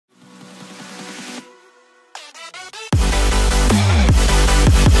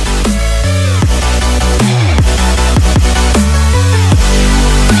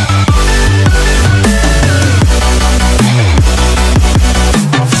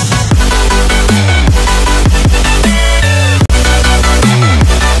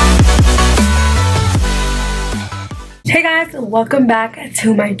welcome back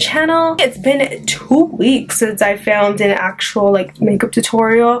to my channel. It's been 2 weeks since I filmed an actual makeup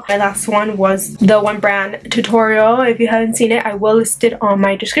tutorial. My last one was the one brand tutorial. If you haven't seen it, I will list it on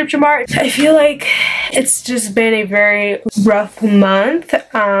my description bar. I feel like it's just been a very rough month.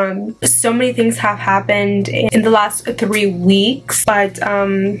 So many things have happened in the last 3 weeks, but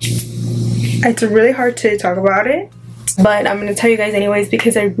it's really hard to talk about it. But I'm gonna tell you guys anyways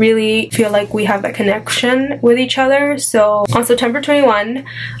because I really feel like we have that connection with each other. So on September 21,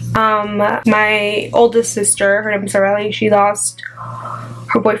 my oldest sister, her name is Sarahiiy, she lost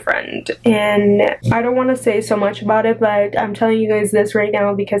her boyfriend, and I don't want to say so much about it, but I'm telling you guys this right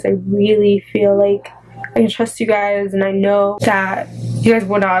now because I really feel like I can trust you guys, and I know that you guys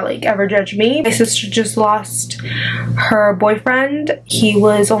will not ever judge me. My sister just lost her boyfriend. He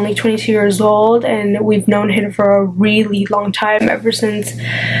was only 22 years old, and we've known him for a really long time, ever since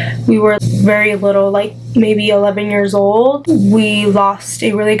we were very little, maybe 11 years old. We lost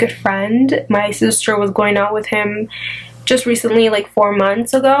a really good friend. My sister was going out with him just recently, 4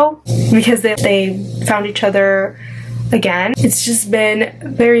 months ago, because they found each other again. It's just been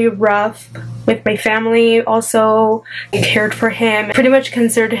very rough with my family. Also, I cared for him, pretty much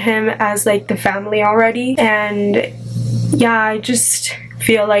considered him as the family already, and yeah, I just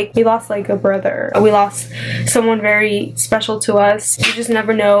feel like we lost a brother. We lost someone very special to us. You just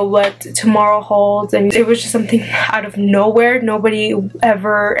never know what tomorrow holds, and it was just something out of nowhere. Nobody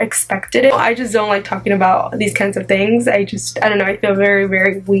ever expected it. I just don't like talking about these kinds of things. I don't know, I feel very,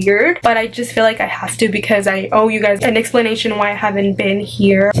 very weird, but I just feel like I have to because I owe you guys an explanation why I haven't been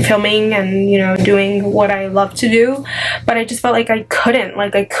here filming and, you know, doing what I love to do. But I just felt like I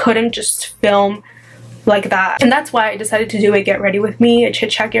couldn't just film like that, and that's why I decided to do a get ready with me, a chit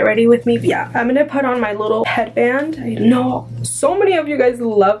chat get ready with me. But yeah, I'm gonna put on my little headband. I know so many of you guys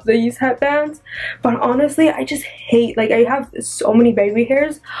love these headbands, but honestly I just hate, I have so many baby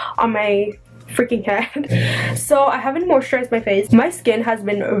hairs on my freaking head, so I haven't moisturized my face. My skin has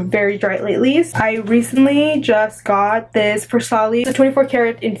been very dry lately. I recently just got this for SARAHIiy, the 24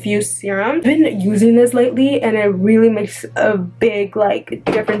 karat infused serum. I've been using this lately, and it really makes a big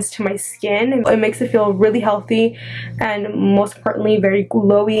difference to my skin. It makes it feel really healthy, and most importantly very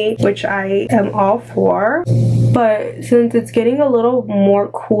glowy, which I am all for. But since it's getting a little more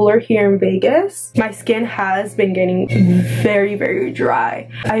cooler here in Vegas, my skin has been getting very, very dry.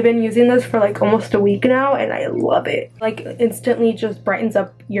 I've been using this for almost a week now, and I love it. Instantly just brightens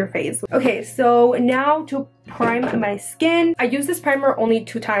up your face. Okay, so now to prime my skin. I used this primer only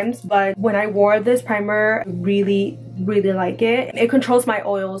 2 times, but when I wore this primer, I really like it. It controls my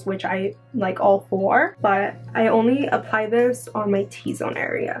oils, which I like all for, but I only apply this on my T-zone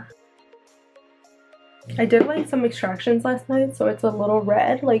area. I did some extractions last night, so it's a little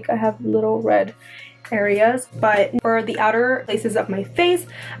red. I have little red areas, but for the outer places of my face,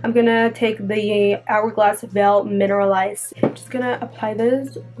 I'm gonna take the Hourglass Veil Mineralized. I'm just gonna apply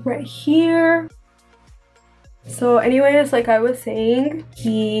this right here. So anyways, like I was saying,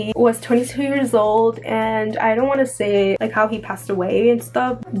 he was 22 years old, and I don't want to say how he passed away and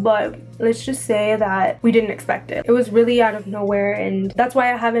stuff, but let's just say that we didn't expect it. It was really out of nowhere, and that's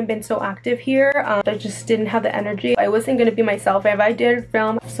why I haven't been so active here. I just didn't have the energy. I wasn't gonna be myself if I did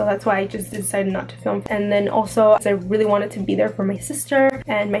film, so that's why I just decided not to film. And then also, I really wanted to be there for my sister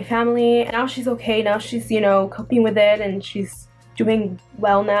and my family. Now she's okay. Now she's, you know, coping with it, and she's doing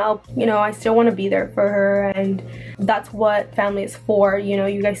well now. You know, I still want to be there for her, and that's what family is for. You know,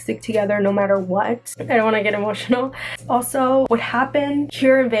 you guys stick together no matter what. I don't want to get emotional. Also, what happened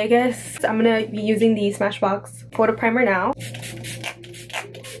here in Vegas, I'm gonna be using the Smashbox photo primer now.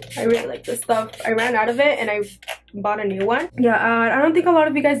 I really like this stuff. I ran out of it and I bought a new one. Yeah, I don't think a lot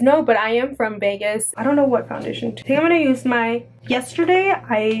of you guys know, but I am from Vegas. I don't know what foundation. I think I'm gonna use my... Yesterday,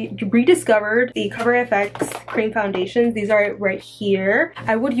 I rediscovered the Cover FX cream foundations. These are right here.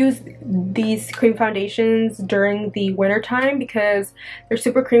 I would use these cream foundations during the winter time because they're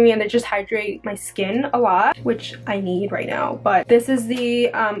super creamy and they just hydrate my skin a lot, which I need right now. But this is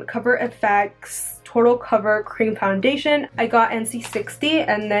the Cover FX Total Cover Cream Foundation. I got NC60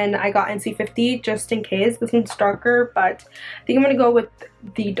 and then I got NC50 just in case. This one's darker, but I think I'm gonna go with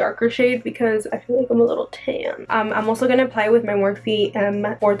the darker shade because I feel like I'm a little tan. I'm also gonna apply with my Morphe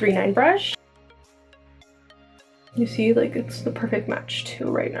M439 brush. You see, it's the perfect match too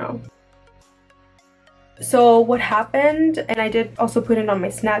right now. So what happened, and I did also put it on my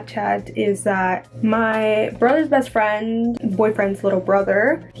Snapchat, is that my brother's best friend, boyfriend's little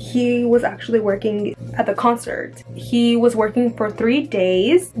brother, he was actually working at the concert. He was working for 3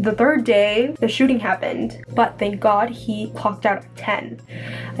 days. The 3rd day, the shooting happened, but thank God he clocked out at 10.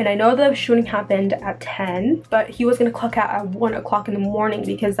 And I know the shooting happened at 10, but he was gonna clock out at 1 o'clock in the morning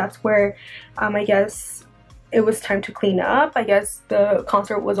because that's where I guess it was time to clean up. I guess the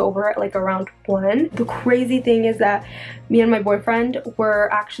concert was over at like around 1. The crazy thing is that me and my boyfriend were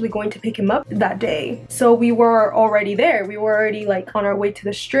actually going to pick him up that day. So we were already there. We were already like on our way to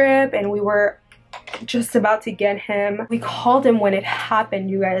the strip and we were just about to get him. We called him when it happened,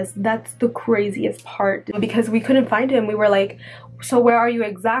 you guys. That's the craziest part because we couldn't find him. We were like, so where are you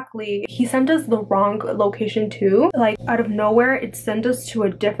exactly? He sent us the wrong location too. Like out of nowhere, it sent us to a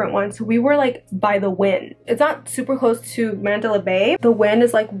different one. So we were like by the Wynn. It's not super close to Mandalay Bay. The Wynn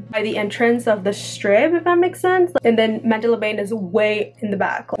is like by the entrance of the strip, if that makes sense. And then Mandalay Bay is way in the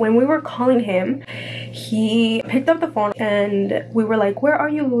back. When we were calling him, he picked up the phone and we were like, where are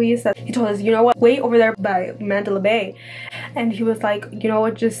you, Luis? He told us, you know what, way over there by Mandalay Bay. And he was like, you know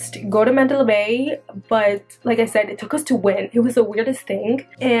what, just go to Mandalay Bay. But like I said, it took us to Wynn. It was the weirdest thing,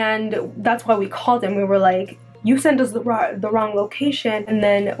 and that's why we called him. We were like, you sent us the wrong location. And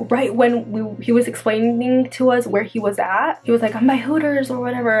then right when he was explaining to us where he was at, he was like, I'm by Hooters or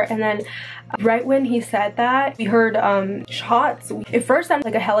whatever. And then right when he said that, we heard shots. It first sounded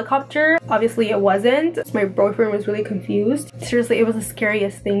like a helicopter. Obviously it wasn't. My boyfriend was really confused. Seriously, it was the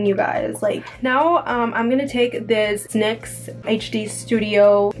scariest thing, you guys. Like now I'm gonna take this NYX HD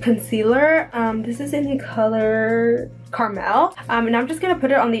Studio concealer. This is in the color Caramel, and I'm just gonna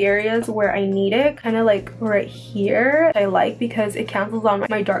put it on the areas where I need it, kind of like right here. I like because it cancels on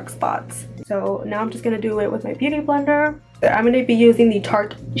my dark spots. So now I'm just gonna do it with my beauty blender. I'm gonna be using the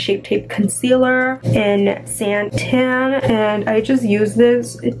Tarte Shape Tape Concealer in Sand Tan, and I just use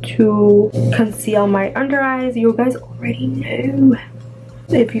this to conceal my under eyes. You guys already know.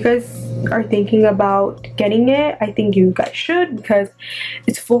 If you guys are thinking about getting it, I think you guys should because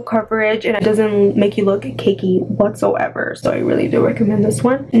it's full coverage and it doesn't make you look cakey whatsoever. So I really do recommend this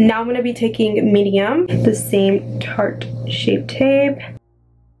one. Now I'm going to be taking medium, the same Tarte Shape Tape.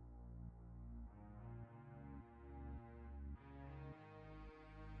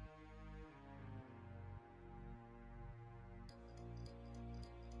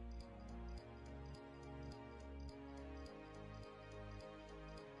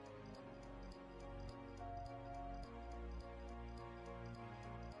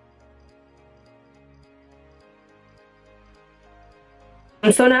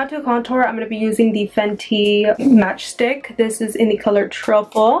 So now to contour, I'm going to be using the Fenty Matchstick. This is in the color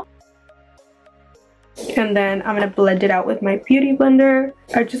Truffle. And then I'm going to blend it out with my beauty blender.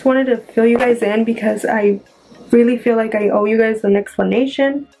 I just wanted to fill you guys in because I really feel like I owe you guys an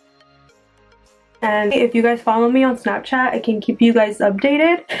explanation. And if you guys follow me on Snapchat, I can keep you guys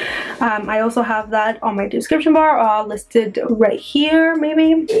updated. I also have that on my description bar, listed right here,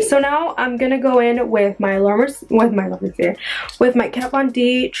 maybe. So now I'm gonna go in with my Kat Von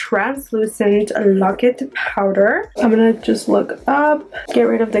D translucent locket powder. I'm gonna just look up, get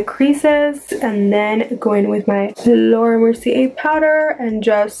rid of the creases, and then go in with my Laura Mercier powder and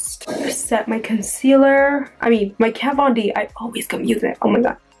just set my concealer. I mean, my Kat Von D. I always confuse it. Oh my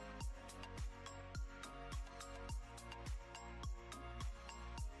god.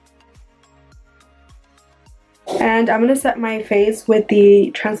 And I'm going to set my face with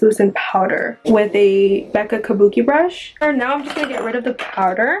the translucent powder with a Becca Kabuki brush. Now I'm just going to get rid of the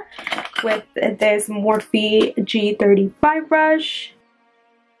powder with this Morphe G35 brush.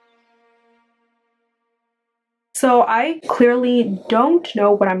 So I clearly don't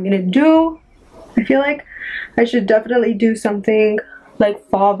know what I'm going to do. I feel like I should definitely do something like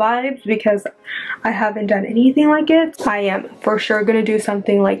fall vibes because I haven't done anything like it. I am for sure gonna do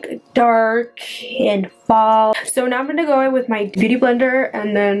something like dark and fall. So now I'm gonna go in with my beauty blender,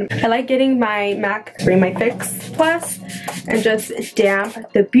 and then I like getting my my Fix Plus and just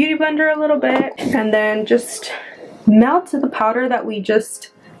damp the beauty blender a little bit, and then just melt the powder that we just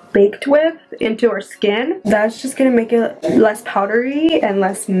baked with into our skin. That's just gonna make it less powdery and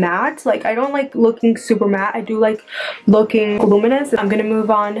less matte. Like, I don't like looking super matte. I do like looking luminous. I'm gonna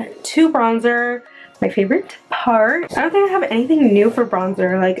move on to bronzer, my favorite part. I don't think I have anything new for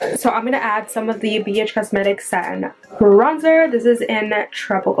bronzer. So I'm gonna add some of the BH Cosmetics satin bronzer. This is in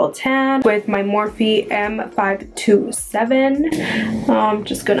Tropical Tan with my Morphe M527. I'm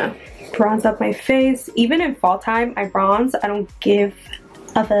just gonna bronze up my face. Even in fall time, I bronze. I don't give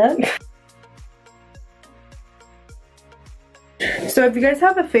of it. So if you guys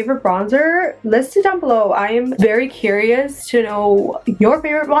have a favorite bronzer, list it down below. I am very curious to know your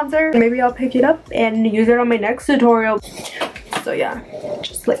favorite bronzer. Maybe I'll pick it up and use it on my next tutorial. So yeah,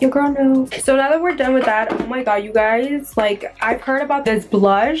 just let your girl know. So now that we're done with that, oh my god, you guys, like, I've heard about this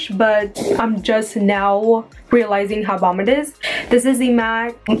blush, but I'm just now realizing how bomb it is. This is the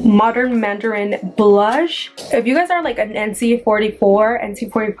MAC Modern Mandarin blush. If you guys are like an NC44,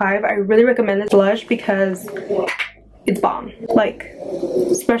 NC45, I really recommend this blush because it's bomb. Like,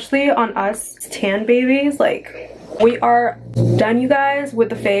 especially on us tan babies, like, we are done, you guys, with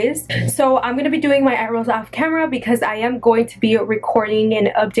the face. So I'm gonna be doing my eyebrows off camera because I am going to be recording an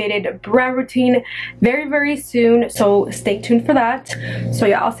updated brow routine very soon, so stay tuned for that. So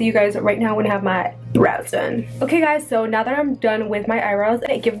yeah, I'll see you guys right now when I have my brows done. Okay guys, so now that I'm done with my eyebrows,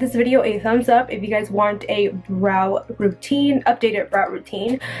 give this video a thumbs up if you guys want a brow routine, updated brow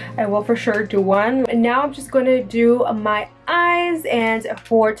routine. I will for sure do one. And now I'm just going to do my eyes, and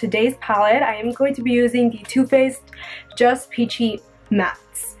for today's palette I am going to be using the Too Faced Just Peachy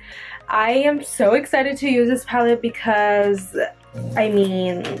Mattes. I am so excited to use this palette because, I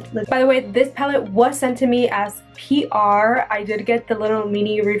mean, by the way, this palette was sent to me as PR. I did get the little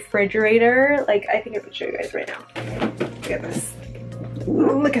mini refrigerator. Like, I think I can show you guys right now. Look at this.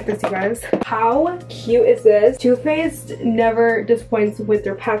 Look at this, you guys. How cute is this? Too Faced never disappoints with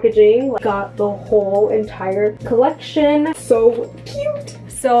their packaging. Like, got the whole entire collection. So cute.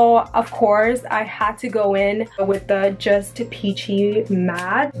 So of course I had to go in with the Just Peachy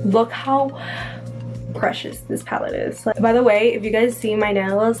Matte. Look how precious this palette is. Like, by the way, if you guys see my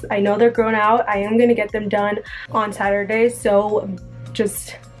nails, I know they're grown out. I am gonna get them done on Saturday, so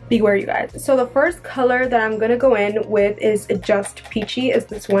just beware, you guys. So the first color that I'm gonna go in with is Just Peachy, is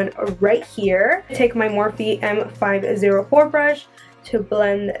this one right here. Take my Morphe M504 brush to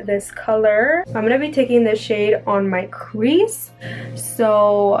blend this color. I'm gonna be taking this shade on my crease.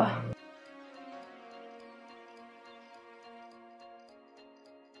 So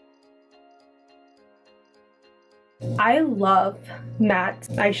I love matte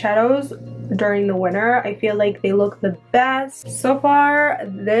eyeshadows during the winter. I feel like they look the best. So far,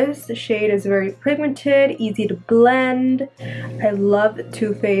 this shade is very pigmented, easy to blend. I love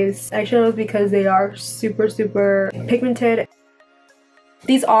Too Faced eyeshadows because they are super pigmented.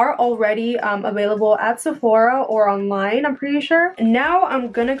 These are already available at Sephora or online, I'm pretty sure. Now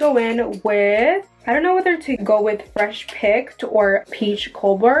I'm gonna go in with, I don't know whether to go with Fresh Picked or Peach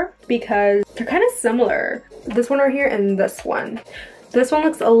Cobbler because they're kind of similar. This one right here and this one. This one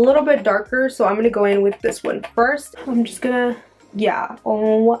looks a little bit darker, so I'm gonna go in with this one first. I'm just gonna, yeah,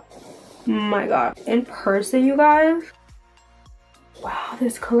 oh my god. In person, you guys, wow,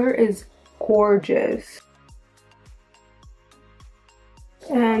 this color is gorgeous.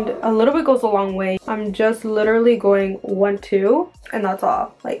 And a little bit goes a long way. I'm just literally going 1-2 and that's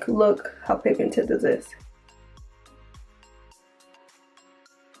all. Like, look how pigmented this is.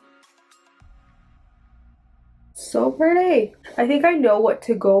 So pretty. I think I know what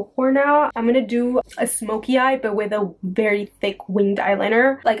to go for now. I'm gonna do a smoky eye but with a very thick winged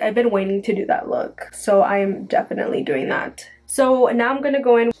eyeliner. Like, I've been waiting to do that look, so I'm definitely doing that. So now I'm gonna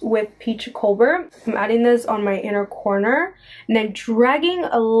go in with Peach Cobbler. I'm adding this on my inner corner and then dragging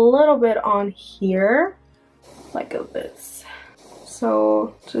a little bit on here like this.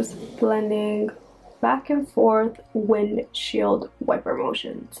 So just blending back and forth windshield wiper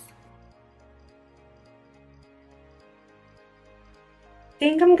motions. I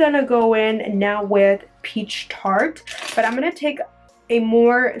think I'm gonna go in now with Peach Tart, but I'm gonna take a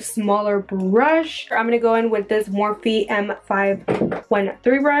more smaller brush. I'm gonna go in with this Morphe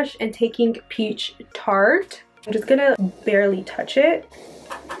M513 brush and taking Peach Tart. I'm just gonna barely touch it.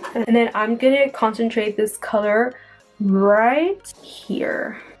 And then I'm gonna concentrate this color right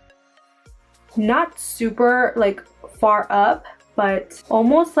here. Not super like far up, but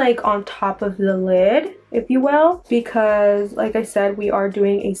almost like on top of the lid, if you will, because like I said, we are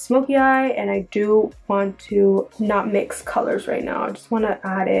doing a smoky eye and I do want to not mix colors right now. I just want to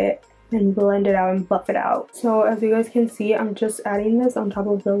add it and blend it out and buff it out. So as you guys can see, I'm just adding this on top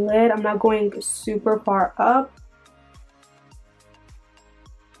of the lid. I'm not going super far up.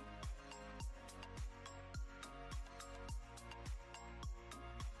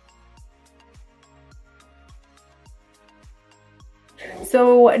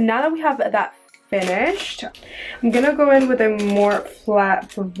 So now that we have that finished, I'm gonna go in with a more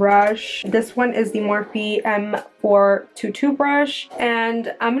flat brush. This one is the Morphe 422 brush,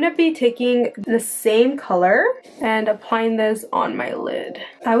 and I'm gonna be taking the same color and applying this on my lid.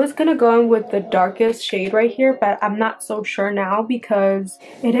 I was gonna go in with the darkest shade right here, but I'm not so sure now because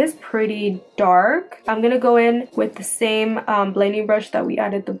it is pretty dark. I'm gonna go in with the same blending brush that we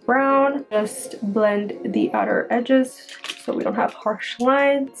added the brown. Just blend the outer edges so we don't have harsh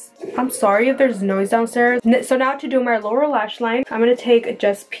lines. I'm sorry if there's noise downstairs. So now to do my lower lash line, I'm gonna take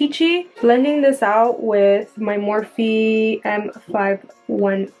Just Peachy, blending this out with my Morphe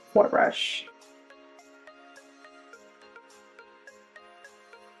M514 brush.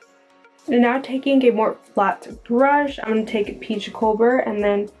 And now taking a more flat brush, I'm going to take Peach Cobbler and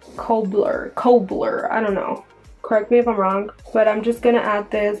then Cobbler, I don't know. Correct me if I'm wrong. But I'm just going to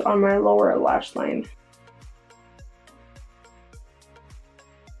add this on my lower lash line.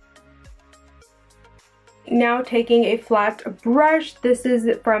 Now taking a flat brush, this is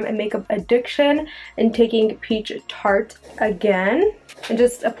from a Makeup Addiction, and taking Peach Tart again. And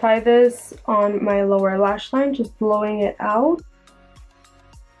just apply this on my lower lash line, just blowing it out.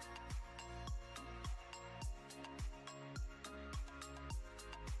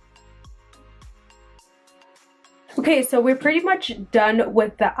 Okay, so we're pretty much done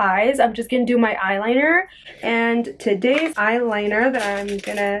with the eyes. I'm just gonna do my eyeliner, and today's eyeliner that I'm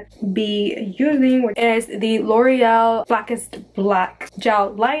gonna be using is the L'Oreal Blackest Black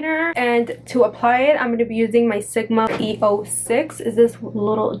Gel Liner, and to apply it I'm gonna be using my Sigma E06. Is this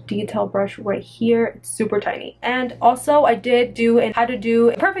little detail brush right here. It's super tiny. And also I did do how to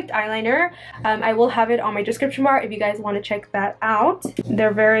do a perfect eyeliner. I will have it on my description bar if you guys want to check that out.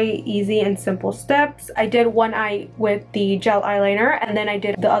 They're very easy and simple steps. I did one eye with the gel eyeliner, and then I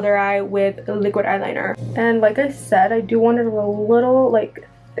did the other eye with liquid eyeliner. And like I said, I do want it a little like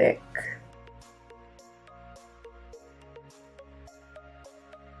thick.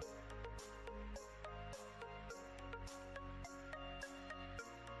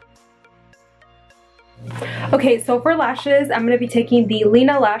 Okay, so for lashes, I'm going to be taking the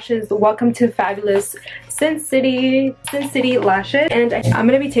Lena Lashes Welcome to Fabulous Sin City lashes, and I'm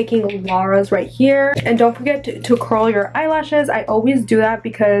going to be taking Laura's right here. And don't forget to curl your eyelashes. I always do that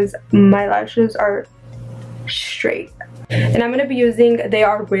because my lashes are straight. And I'm going to be using They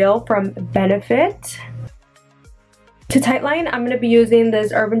Are Real from Benefit. To tightline, I'm going to be using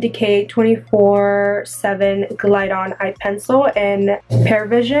this Urban Decay 24/7 Glide On Eye Pencil in Pear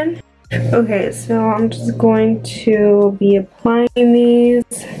Vision. Okay, so I'm just going to be applying these.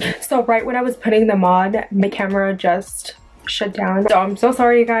 So right when I was putting them on, my camera just shut down. So I'm so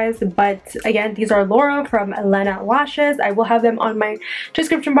sorry, you guys. But again, these are Laura from Lena Lashes. I will have them on my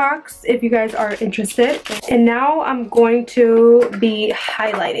description box if you guys are interested. And now I'm going to be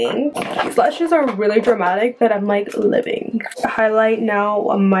highlighting. These lashes are really dramatic, but I'm like living. Highlight now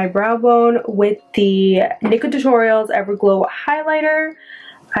on my brow bone with the Nicole Tutorials Everglow highlighter.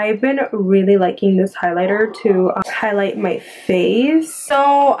 I've been really liking this highlighter to highlight my face.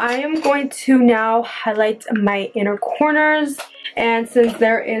 So I am going to now highlight my inner corners. And since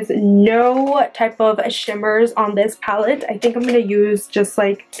there is no type of shimmers on this palette, I think I'm going to use just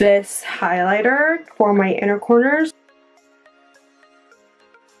like this highlighter for my inner corners.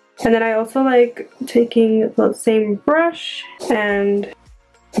 And then I also like taking the same brush and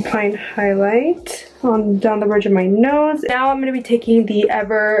applying highlight down the bridge of my nose. Now I'm going to be taking the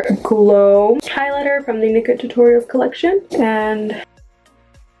Everglow highlighter from the Nicole Tutorials collection, and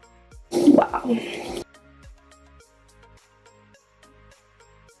wow.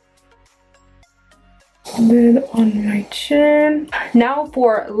 And then on my chin. Now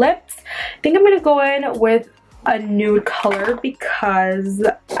for lips, I think I'm going to go in with a nude color because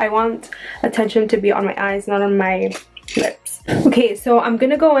I want attention to be on my eyes, not on my lips. Okay, so I'm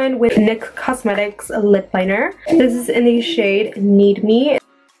gonna go in with NYX Cosmetics lip liner. This is in the shade Need Me.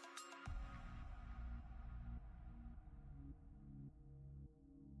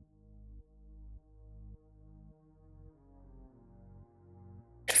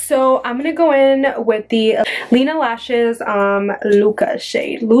 So I'm gonna go in with the Lena Lashes Luca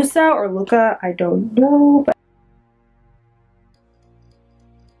shade. Lusa or Luca, I don't know, but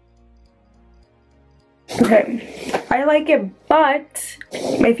okay. I like it, but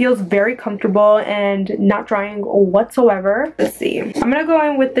it feels very comfortable and not drying whatsoever. Let's see. I'm gonna go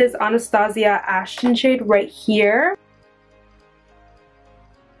in with this Anastasia Ashton shade right here.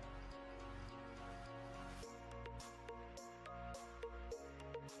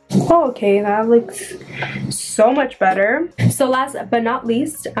 Oh, okay, that looks so much better. So last but not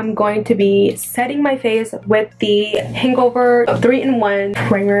least, I'm going to be setting my face with the Hangover 3-in-1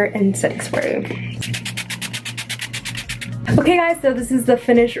 primer and setting spray. Okay guys, so this is the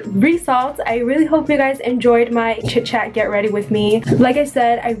finished result. I really hope you guys enjoyed my chit chat get ready with me. Like I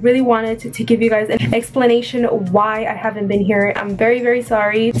said, I really wanted to give you guys an explanation why I haven't been here. I'm very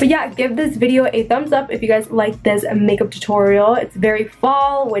sorry. But yeah, give this video a thumbs up if you guys like this makeup tutorial. It's very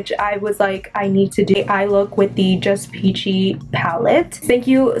fall, which I was like, I need to do an eye look with the Just Peachy palette. Thank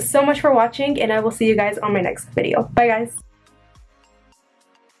you so much for watching, and I will see you guys on my next video. Bye guys.